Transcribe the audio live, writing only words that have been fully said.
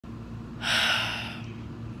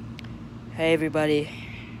Hey everybody.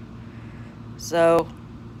 So,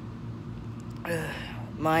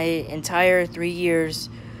 my entire 3 years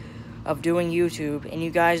of doing YouTube, and you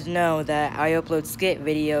guys know that I upload skit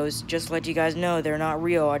videos, just to let you guys know they're not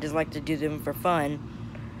real, I just like to do them for fun.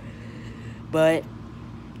 But,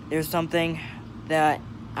 there's something that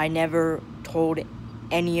I never told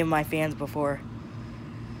any of my fans before.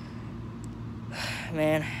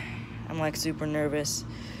 Man, I'm like super nervous,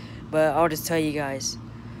 but I'll just tell you guys.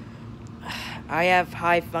 I have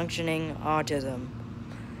high functioning autism.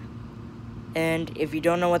 And if you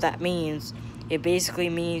don't know what that means, it basically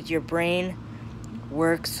means your brain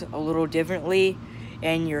works a little differently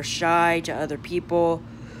and you're shy to other people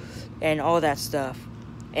and all that stuff.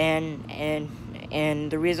 And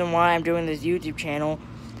the reason why I'm doing this YouTube channel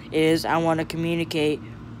is I want to communicate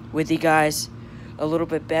with you guys a little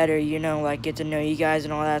bit better, you know, like get to know you guys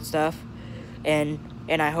and all that stuff. And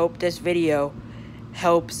I hope this video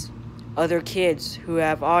helps other kids who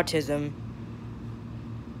have autism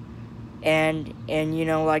and you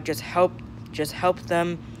know, like just help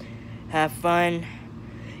them have fun.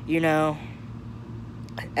 You know,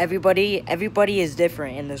 everybody is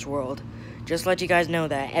different in this world. Just let you guys know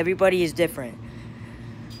that everybody is different.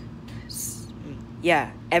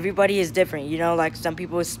 Yeah, everybody is different. You know, like some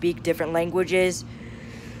people speak different languages.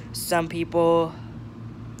 Some people,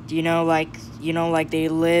 like they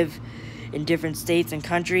live in different states and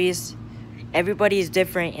countries. Everybody is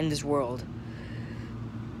different in this world.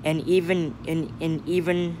 And even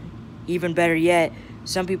better yet,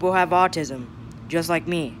 some people have autism, just like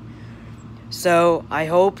me. So I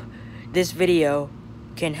hope this video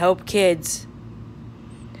can help kids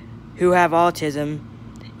who have autism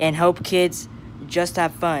and help kids just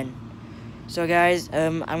have fun. So guys,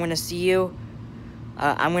 I'm gonna see you.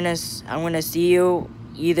 I'm gonna see you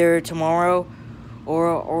either tomorrow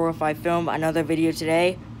or if I film another video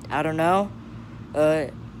today. I don't know.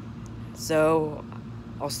 So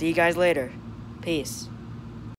I'll see you guys later. Peace.